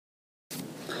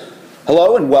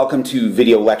Hello and welcome to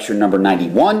video lecture number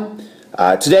 91.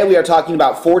 Today we are talking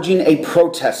about forging a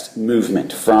protest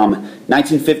movement from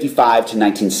 1955 to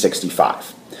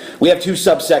 1965. We have two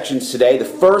subsections today. The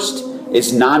first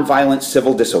is nonviolent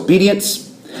civil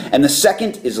disobedience, and the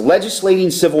second is legislating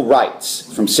civil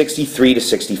rights from 63 to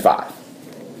 65.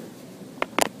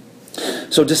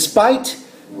 So despite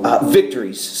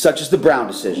victories such as the Brown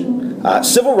decision,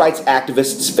 civil rights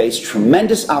activists faced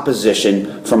tremendous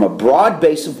opposition from a broad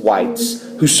base of whites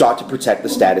who sought to protect the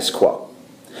status quo.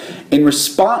 In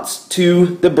response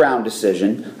to the Brown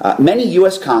decision, many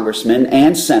U.S. congressmen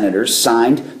and senators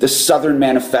signed the Southern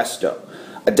Manifesto,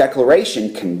 a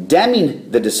declaration condemning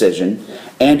the decision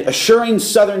and assuring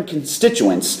Southern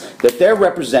constituents that their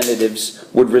representatives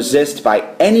would resist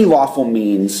by any lawful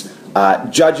means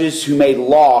judges who made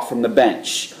law from the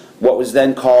bench, what was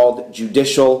then called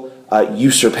judicial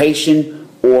usurpation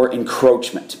or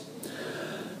encroachment.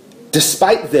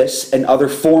 Despite this and other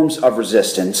forms of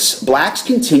resistance, blacks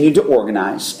continued to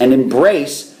organize and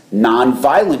embrace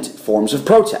nonviolent forms of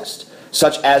protest,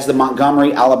 such as the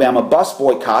Montgomery, Alabama bus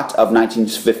boycott of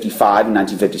 1955 and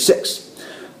 1956.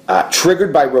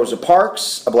 Triggered by Rosa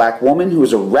Parks, a black woman who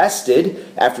was arrested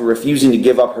after refusing to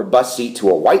give up her bus seat to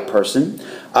a white person,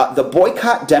 the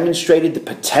boycott demonstrated the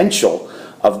potential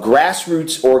of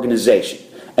grassroots organization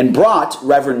and brought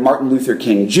Reverend Martin Luther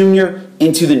King Jr.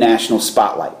 into the national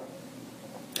spotlight.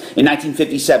 In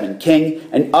 1957, King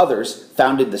and others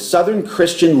founded the Southern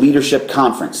Christian Leadership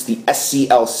Conference, the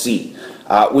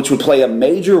SCLC, which would play a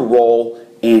major role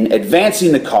in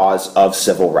advancing the cause of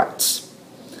civil rights.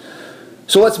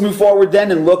 So let's move forward then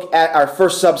and look at our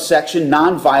first subsection,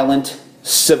 nonviolent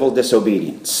civil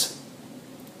disobedience.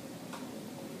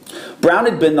 Brown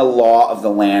had been the law of the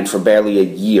land for barely a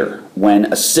year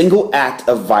when a single act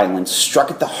of violence struck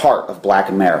at the heart of black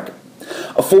America.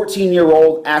 A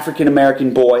 14-year-old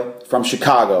African-American boy from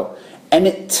Chicago,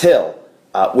 Emmett Till,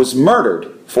 was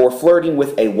murdered for flirting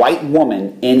with a white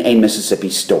woman in a Mississippi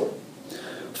store.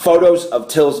 Photos of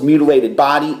Till's mutilated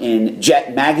body in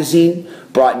Jet magazine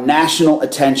brought national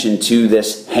attention to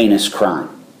this heinous crime.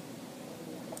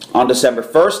 On December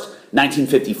 1st,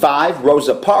 1955,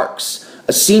 Rosa Parks,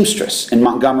 a seamstress in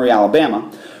Montgomery,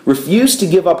 Alabama, refused to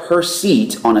give up her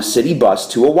seat on a city bus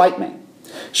to a white man.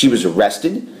 She was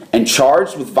arrested and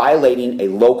charged with violating a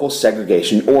local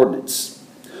segregation ordinance.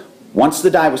 Once the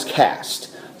die was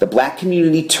cast, the black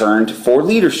community turned for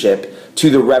leadership to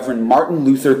the Reverend Martin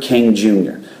Luther King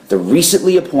Jr., the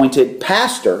recently appointed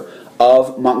pastor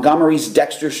of Montgomery's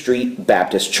Dexter Street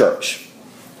Baptist Church.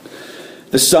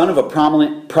 The son of a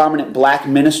prominent black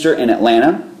minister in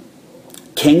Atlanta,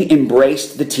 King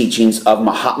embraced the teachings of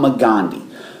Mahatma Gandhi,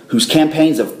 whose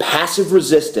campaigns of passive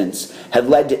resistance had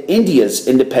led to India's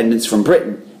independence from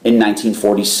Britain in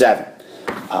 1947.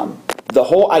 The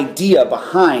whole idea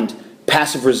behind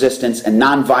passive resistance and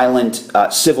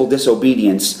nonviolent civil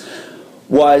disobedience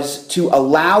was to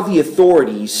allow the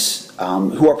authorities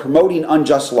who are promoting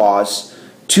unjust laws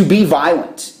to be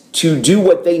violent, to do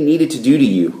what they needed to do to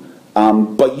you,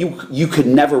 but you could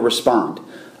never respond.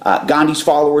 Gandhi's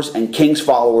followers and King's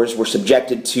followers were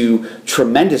subjected to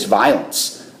tremendous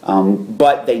violence,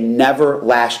 but they never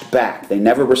lashed back. They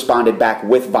never responded back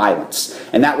with violence.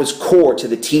 And that was core to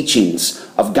the teachings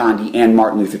of Gandhi and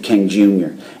Martin Luther King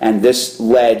Jr. And this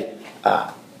led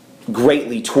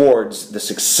greatly towards the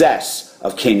success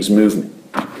of King's movement.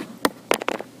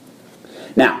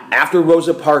 Now, after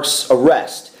Rosa Parks'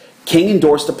 arrest, King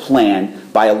endorsed a plan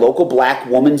by a local black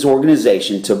women's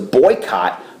organization to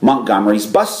boycott Montgomery's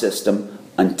bus system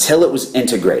until it was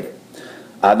integrated.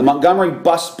 The Montgomery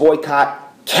bus boycott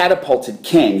catapulted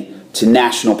King to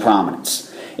national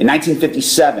prominence. In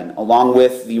 1957, along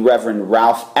with the Reverend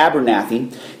Ralph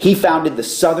Abernathy, he founded the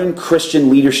Southern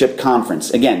Christian Leadership Conference,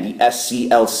 again, the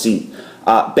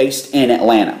SCLC, based in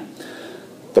Atlanta.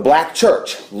 The black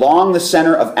church, long the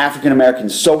center of African American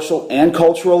social and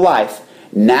cultural life,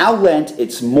 now lent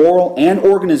its moral and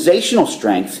organizational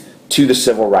strength to the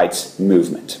civil rights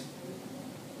movement.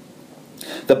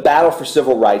 The battle for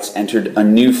civil rights entered a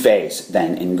new phase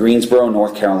then in Greensboro,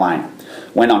 North Carolina,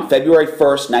 when on February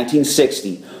 1st,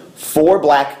 1960, 4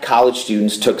 black college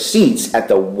students took seats at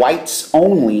the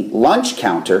whites-only lunch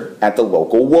counter at the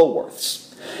local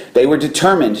Woolworths. They were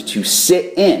determined to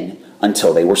sit in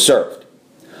until they were served.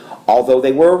 Although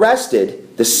they were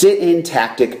arrested, the sit-in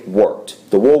tactic worked.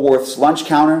 The Woolworths lunch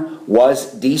counter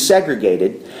was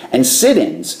desegregated, and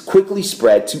sit-ins quickly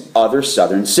spread to other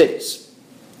southern cities.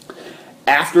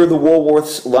 After the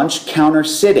Woolworths lunch counter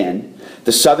sit-in,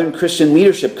 the Southern Christian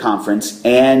Leadership Conference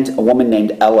and a woman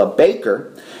named Ella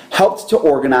Baker helped to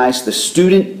organize the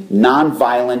Student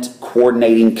Nonviolent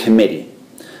Coordinating Committee.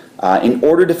 in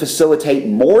order to facilitate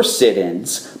more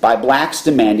sit-ins by blacks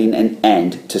demanding an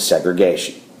end to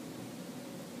segregation.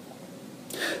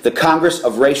 The Congress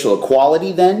of Racial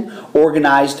Equality then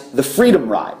organized the Freedom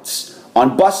Rides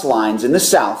on bus lines in the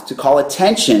South to call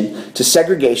attention to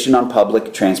segregation on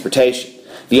public transportation.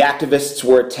 The activists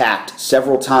were attacked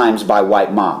several times by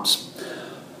white mobs.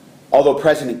 Although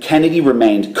President Kennedy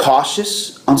remained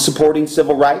cautious on supporting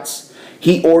civil rights,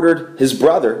 he ordered his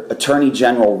brother, Attorney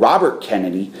General Robert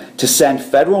Kennedy, to send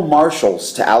federal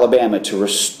marshals to Alabama to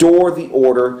restore the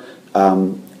order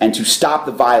and to stop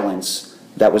the violence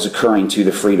that was occurring to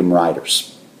the Freedom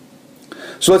Riders.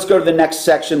 So let's go to the next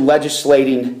section,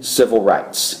 legislating civil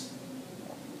rights.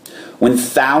 When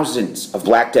thousands of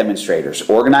black demonstrators,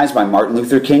 organized by Martin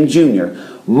Luther King Jr.,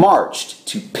 marched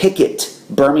to picket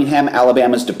Birmingham,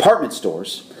 Alabama's department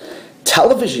stores,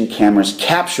 television cameras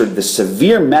captured the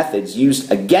severe methods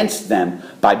used against them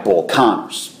by Bull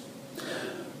Connors.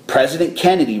 President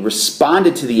Kennedy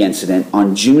responded to the incident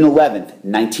on June 11,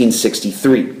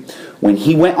 1963, when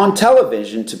he went on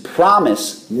television to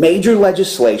promise major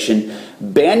legislation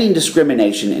banning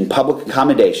discrimination in public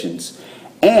accommodations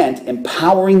and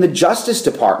empowering the Justice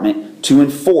Department to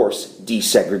enforce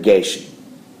desegregation.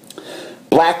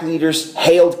 Black leaders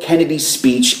hailed Kennedy's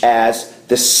speech as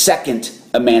the second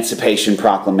Emancipation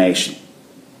Proclamation.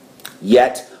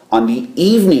 Yet, on the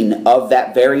evening of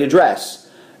that very address,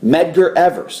 Medgar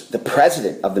Evers, the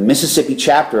president of the Mississippi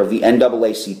chapter of the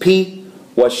NAACP,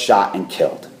 was shot and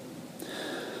killed.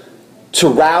 To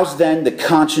rouse then the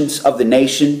conscience of the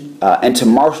nation and to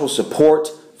marshal support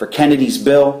for Kennedy's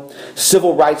bill,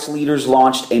 civil rights leaders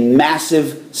launched a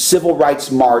massive civil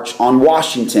rights march on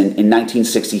Washington in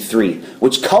 1963,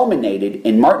 which culminated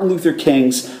in Martin Luther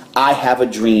King's "I Have a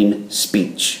Dream"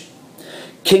 speech.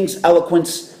 King's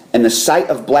eloquence and the sight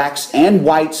of blacks and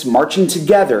whites marching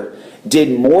together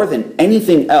did more than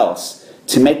anything else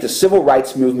to make the civil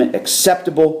rights movement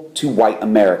acceptable to white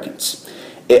Americans.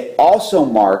 It also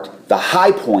marked the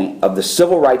high point of the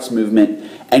civil rights movement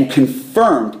and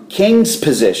confirmed King's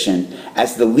position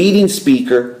as the leading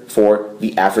speaker for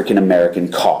the African American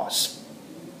cause.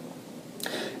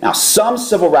 Now, some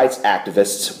civil rights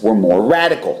activists were more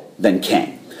radical than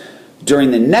King.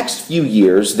 During the next few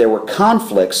years, there were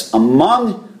conflicts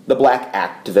among the black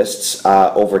activists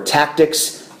over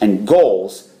tactics and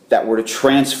goals that were to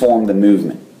transform the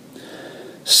movement.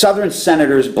 Southern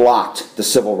senators blocked the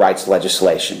civil rights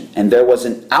legislation, and there was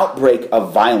an outbreak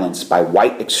of violence by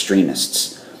white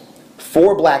extremists.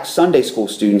 4 black Sunday school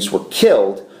students were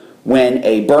killed when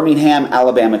a Birmingham,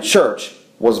 Alabama church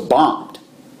was bombed.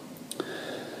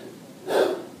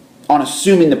 On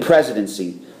assuming the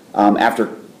presidency after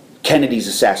Kennedy's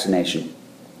assassination,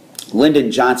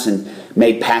 Lyndon Johnson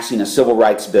made passing a civil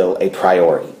rights bill a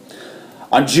priority.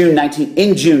 In June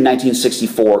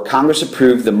 1964, Congress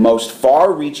approved the most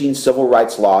far-reaching civil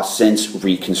rights law since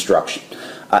Reconstruction.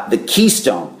 The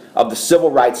keystone of the Civil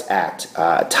Rights Act,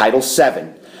 Title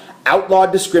VII,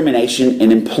 outlawed discrimination in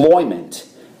employment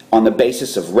on the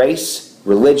basis of race,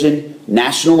 religion,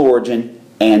 national origin,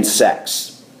 and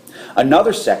sex.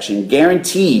 Another section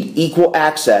guaranteed equal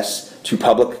access to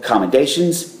public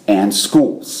accommodations and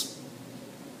schools.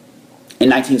 In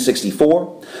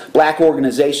 1964, black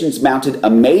organizations mounted a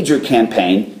major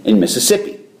campaign in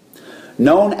Mississippi.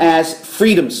 Known as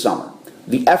Freedom Summer,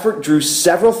 the effort drew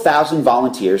several thousand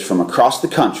volunteers from across the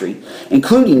country,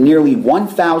 including nearly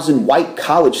 1,000 white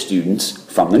college students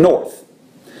from the North.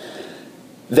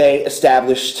 They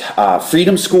established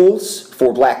freedom schools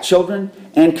for black children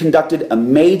and conducted a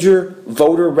major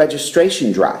voter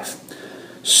registration drive.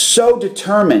 So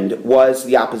determined was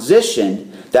the opposition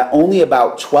that only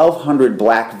about 1,200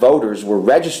 black voters were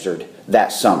registered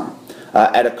that summer,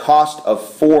 at a cost of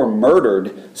 4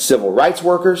 murdered civil rights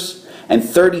workers and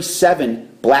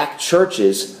 37 black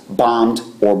churches bombed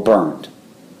or burned.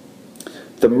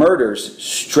 The murders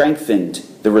strengthened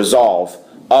the resolve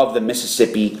of the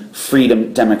Mississippi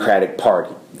Freedom Democratic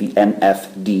Party, the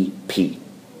MFDP,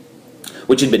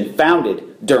 which had been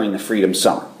founded during the Freedom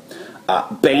Summer.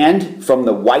 Banned from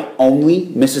the white-only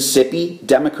Mississippi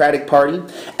Democratic Party,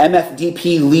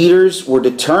 MFDP leaders were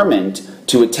determined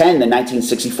to attend the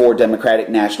 1964 Democratic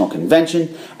National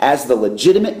Convention as the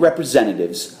legitimate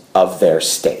representatives of their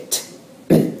state.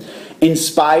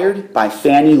 Inspired by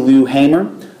Fannie Lou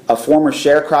Hamer, a former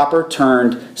sharecropper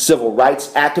turned civil rights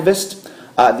activist,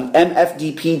 the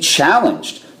MFDP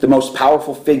challenged the most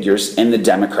powerful figures in the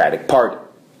Democratic Party.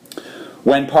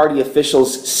 When party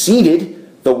officials seated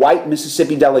the white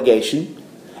Mississippi delegation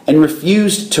and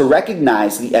refused to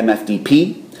recognize the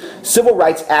MFDP, civil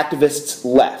rights activists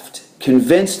left,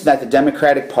 convinced that the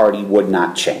Democratic Party would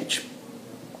not change.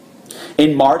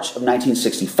 In March of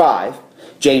 1965,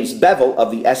 James Bevel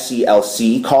of the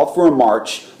SCLC called for a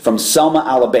march from Selma,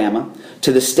 Alabama,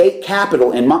 to the state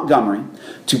capitol in Montgomery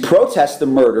to protest the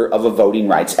murder of a voting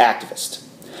rights activist.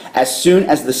 As soon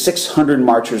as the 600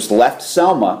 marchers left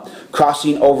Selma,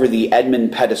 crossing over the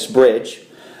Edmund Pettus Bridge,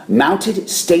 mounted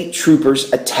state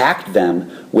troopers attacked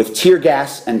them with tear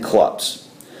gas and clubs.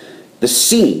 The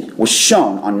scene was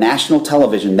shown on national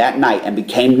television that night and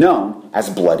became known as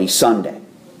Bloody Sunday.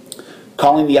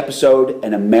 Calling the episode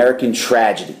an American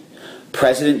tragedy,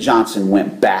 President Johnson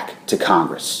went back to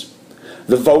Congress.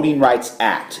 The Voting Rights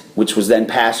Act, which was then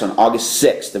passed on August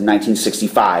 6th of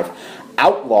 1965,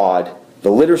 outlawed the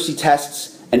literacy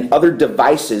tests and other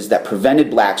devices that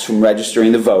prevented blacks from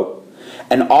registering to vote,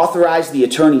 and authorized the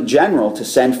Attorney General to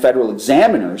send federal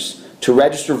examiners to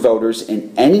register voters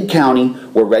in any county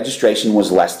where registration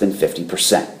was less than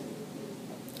 50%.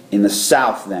 In the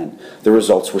South, then, the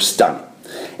results were stunning.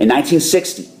 In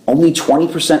 1960, only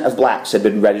 20% of blacks had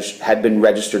been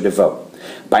registered to vote.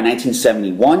 By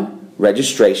 1971,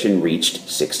 registration reached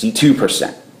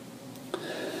 62%.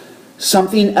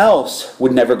 Something else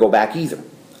would never go back either.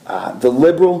 The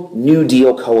Liberal New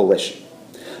Deal coalition.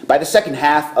 By the second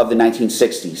half of the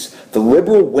 1960s, the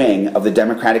liberal wing of the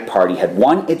Democratic Party had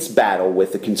won its battle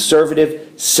with the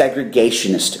conservative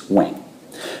segregationist wing.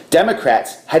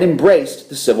 Democrats had embraced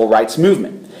the civil rights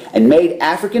movement and made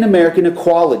African American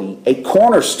equality a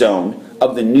cornerstone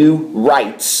of the new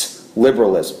rights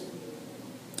liberalism.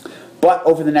 But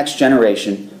over the next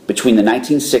generation, between the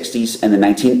 1960s and the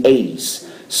 1980s,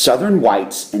 Southern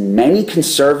whites and many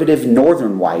conservative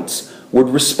Northern whites would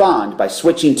respond by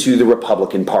switching to the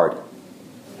Republican Party.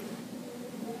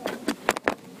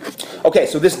 Okay,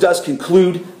 so this does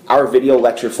conclude our video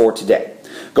lecture for today.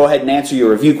 Go ahead and answer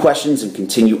your review questions and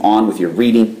continue on with your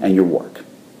reading and your work.